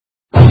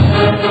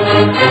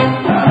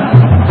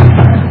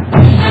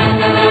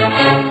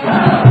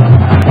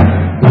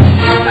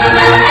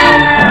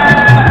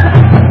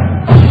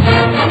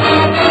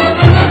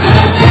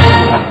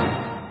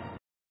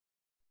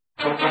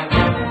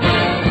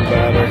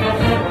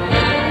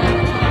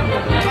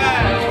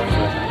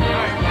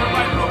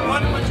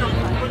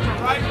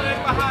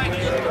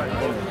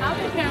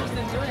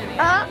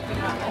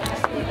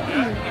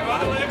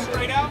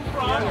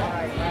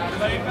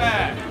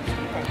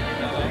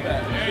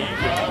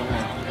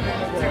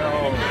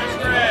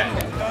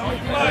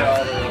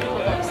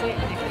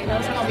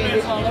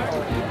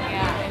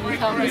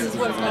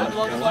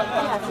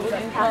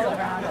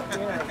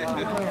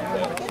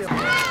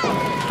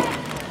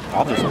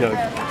I'll just go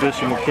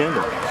fishing with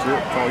Kendall.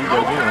 That's all you go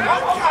doing.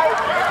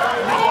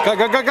 Go,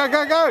 go, go, go,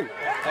 go, go!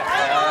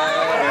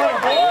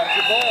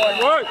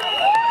 Work!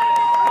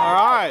 All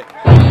right.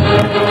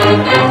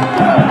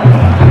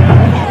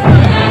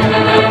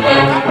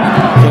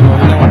 Kendall,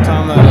 you know what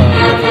time that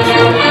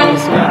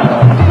is?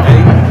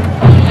 8?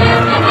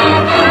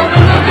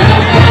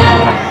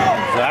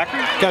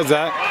 Zachary? Go,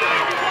 Zach.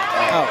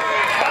 Oh.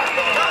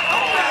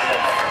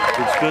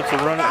 Did Spencer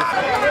run it? I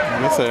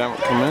guess they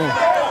haven't come in.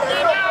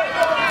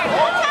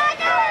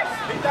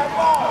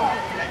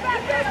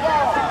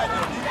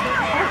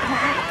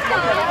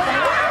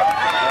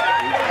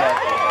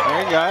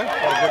 There you go.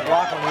 Got a good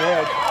block on the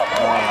edge.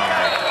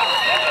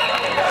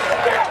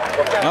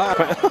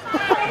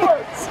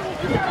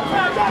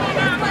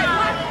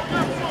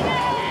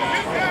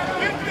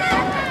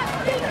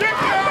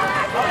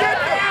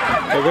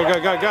 Go, go, go,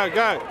 go, go,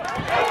 go.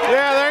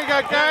 Yeah, there you go,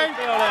 Kane.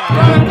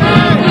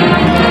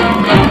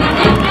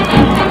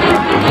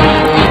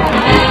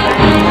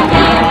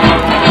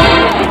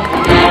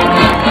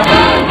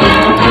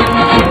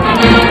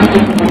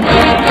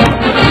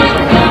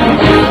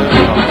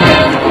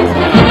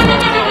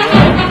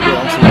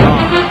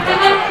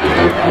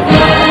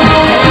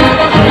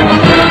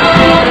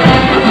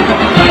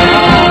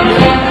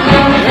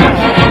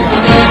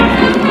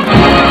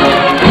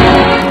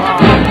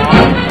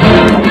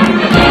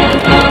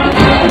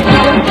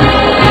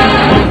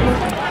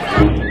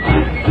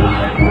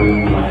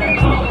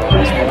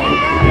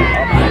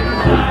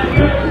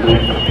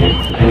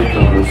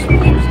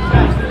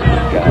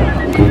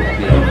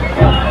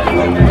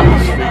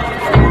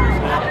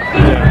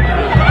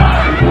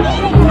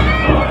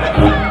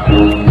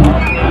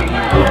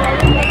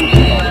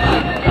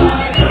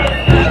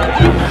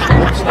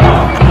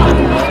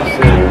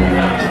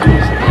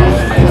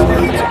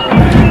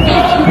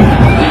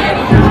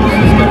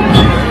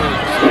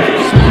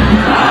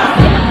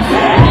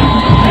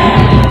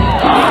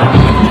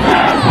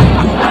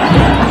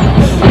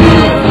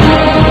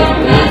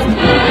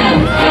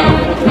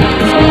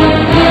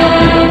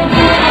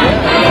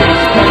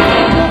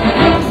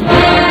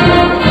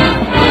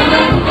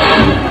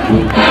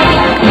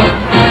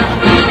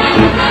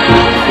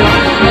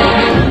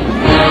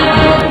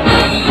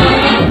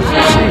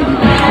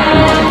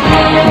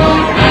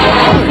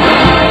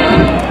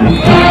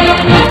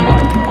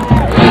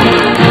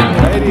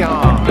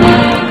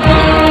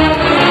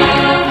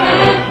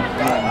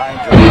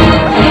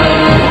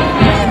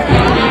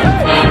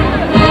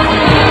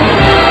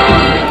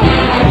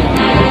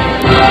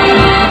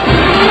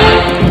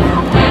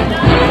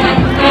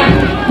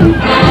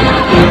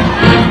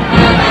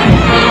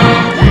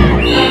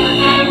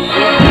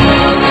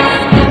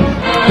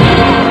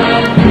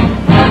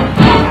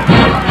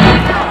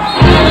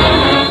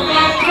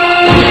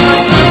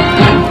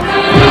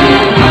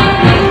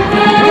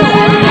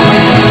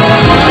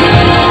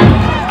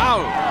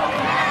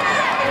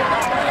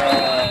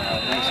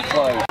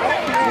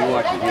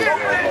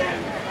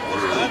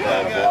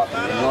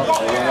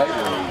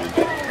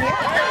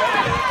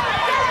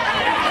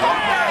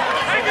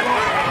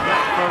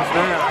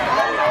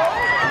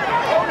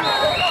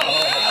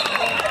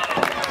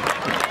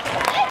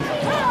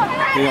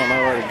 You don't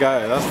know where to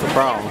go. That's the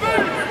problem.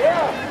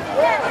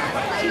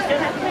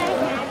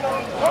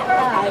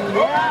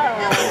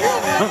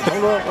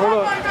 Hold up, hold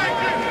up.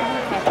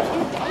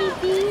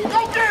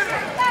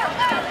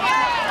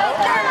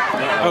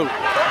 Oh.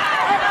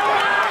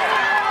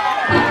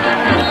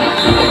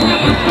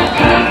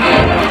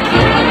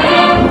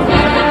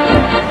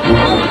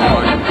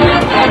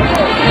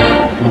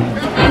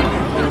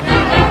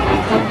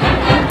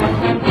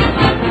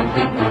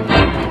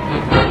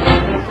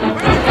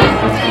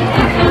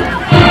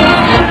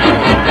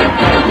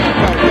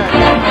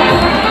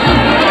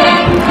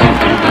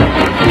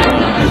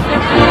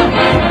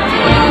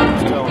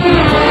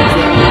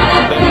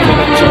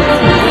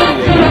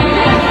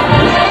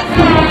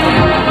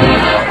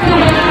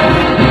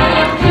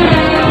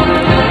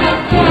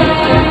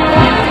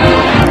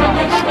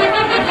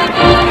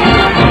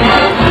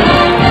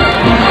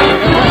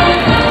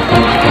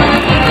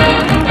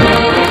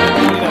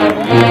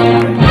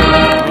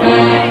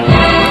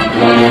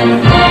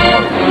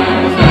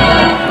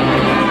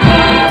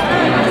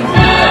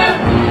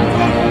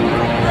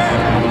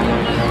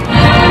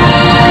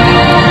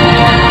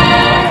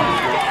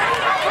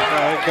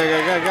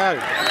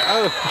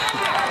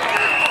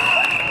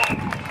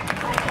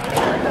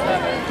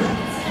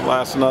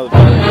 last another 30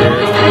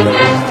 years.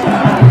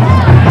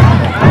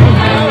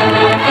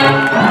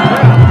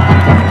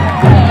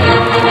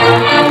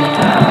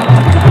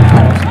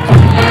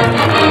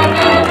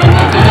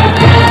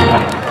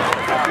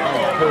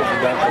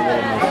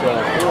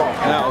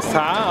 That was Ty.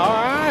 All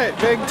right,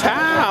 big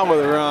Ty with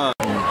a run.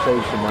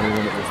 Saved some money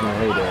when it was my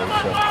heyday.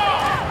 So.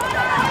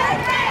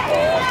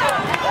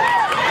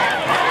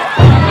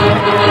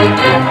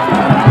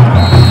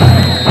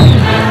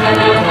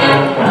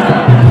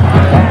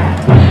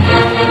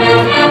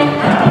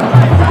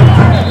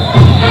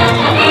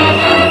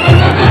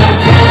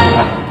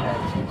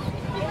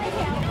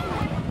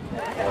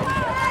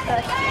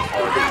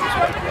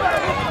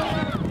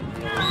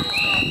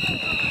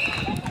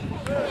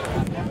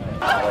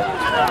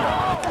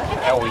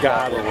 We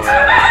got it.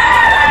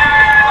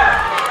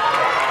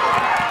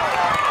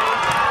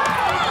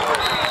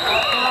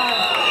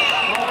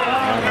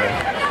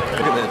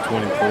 Look at that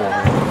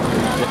 24.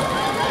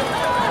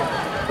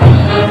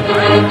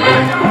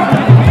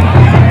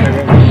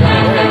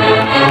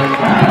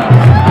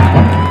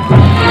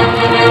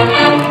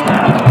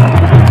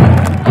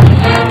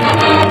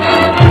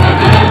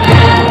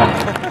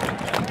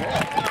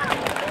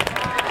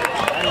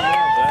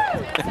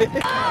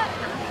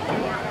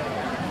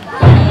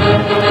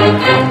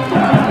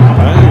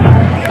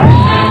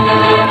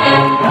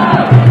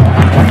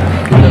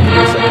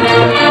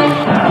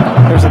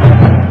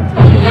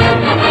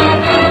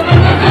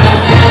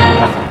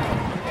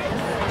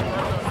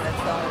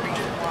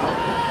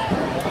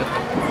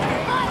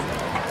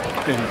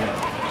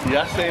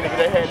 Yeah, I seen it.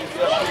 They had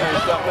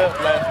something else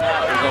last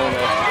night. It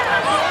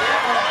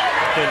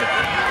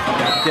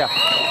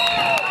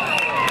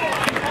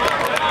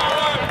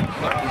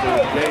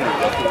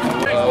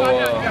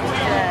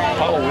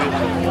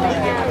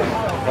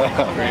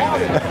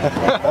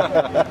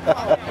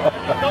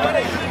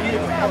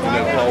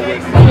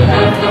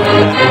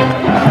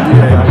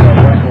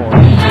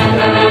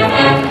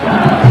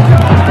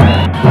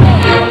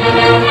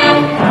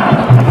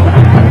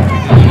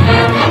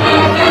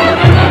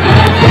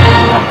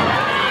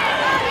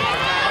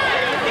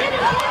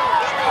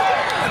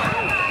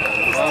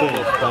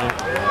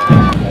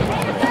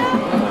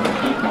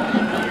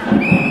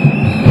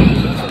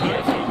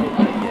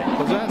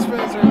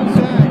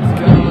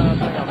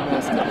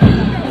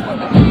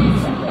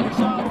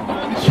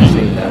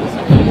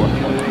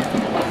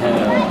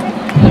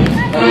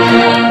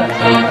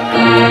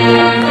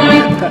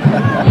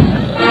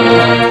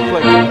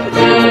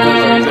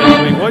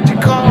What'd you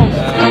call?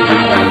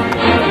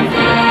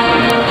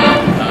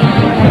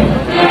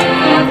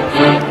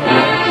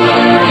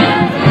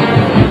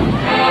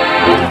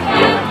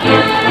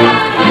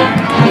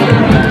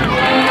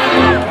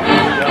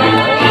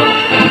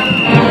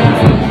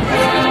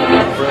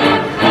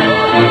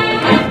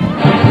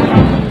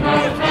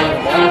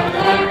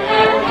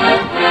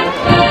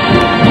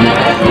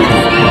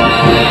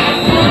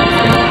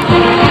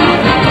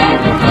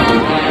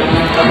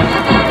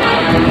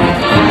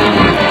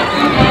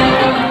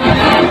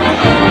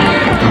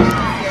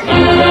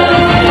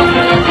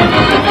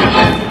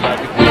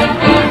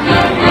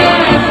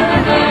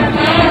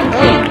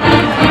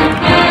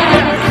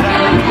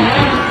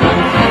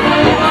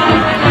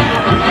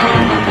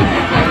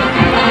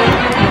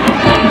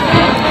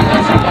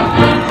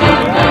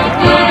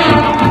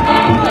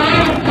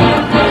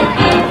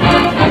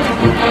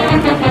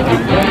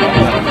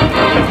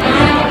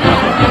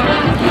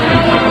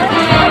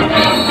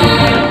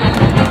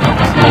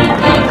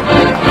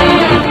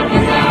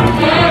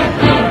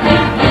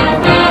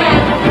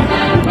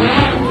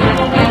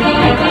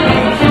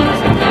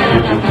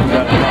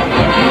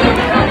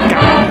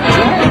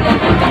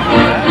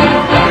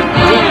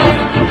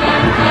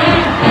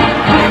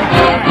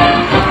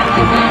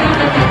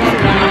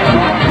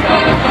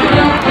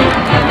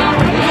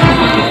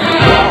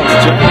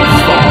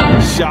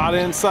 Shot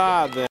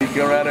inside then. He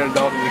came around there and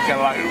thought he was kind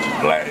of like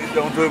flat. He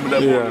don't do him, but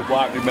that boy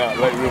blocked him out.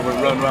 Like,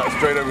 run right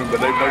straight over him,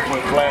 but they both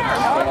went flat.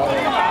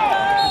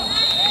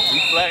 He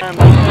flat.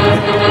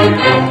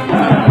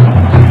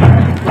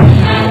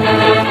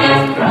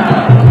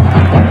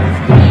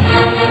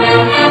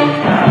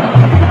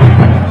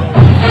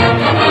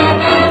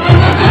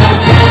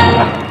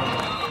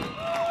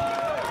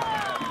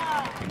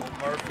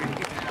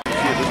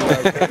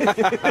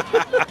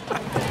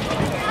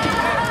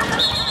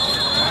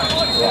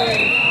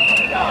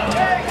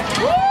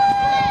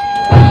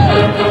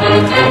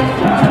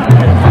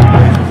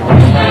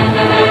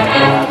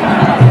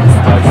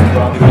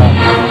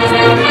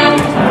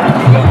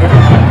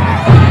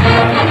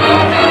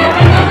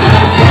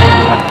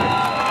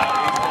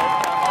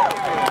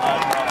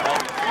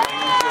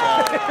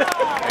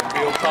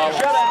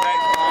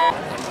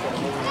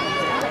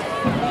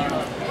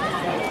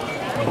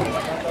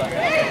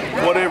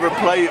 Whatever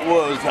play it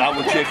was, I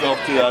would check off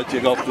to. I'd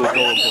check off to the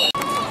goal play.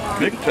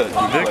 Vic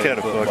had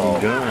a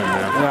fucking gun,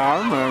 man. Yeah, I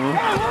remember.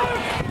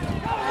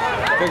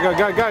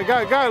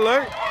 Go,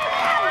 Luke.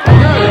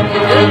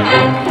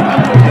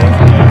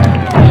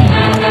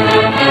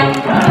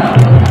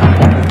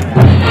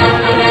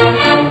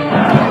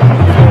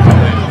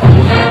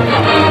 Go.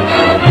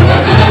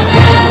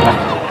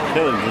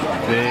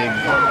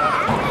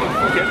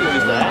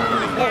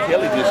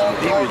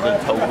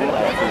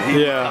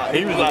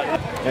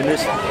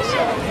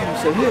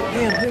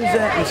 damn, who's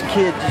that? This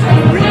kid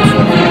just reading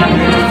something on the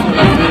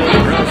field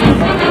and runs the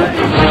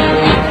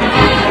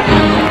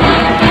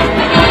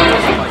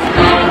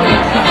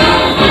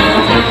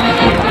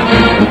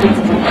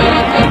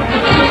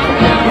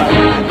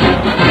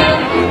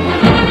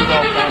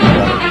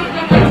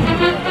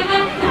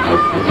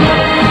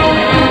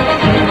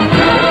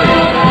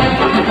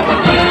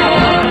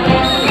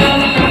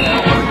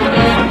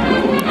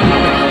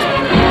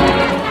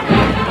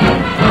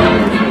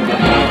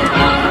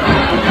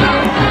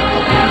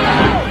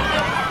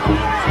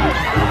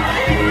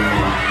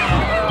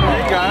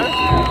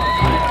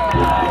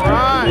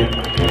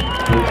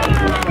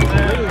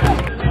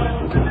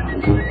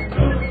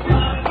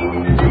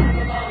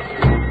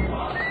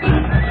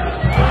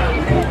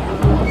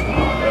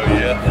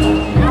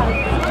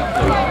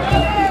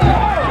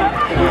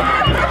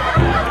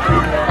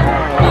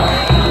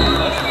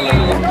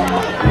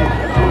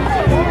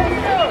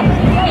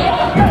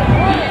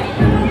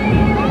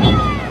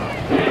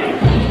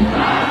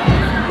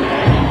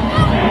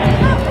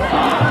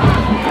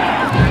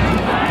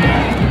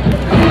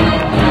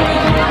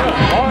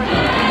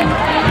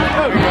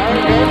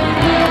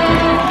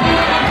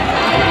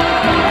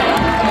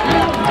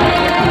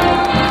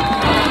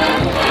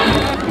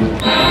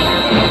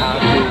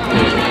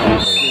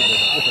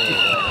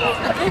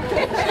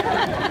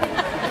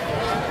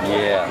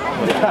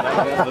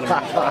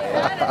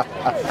Yeah.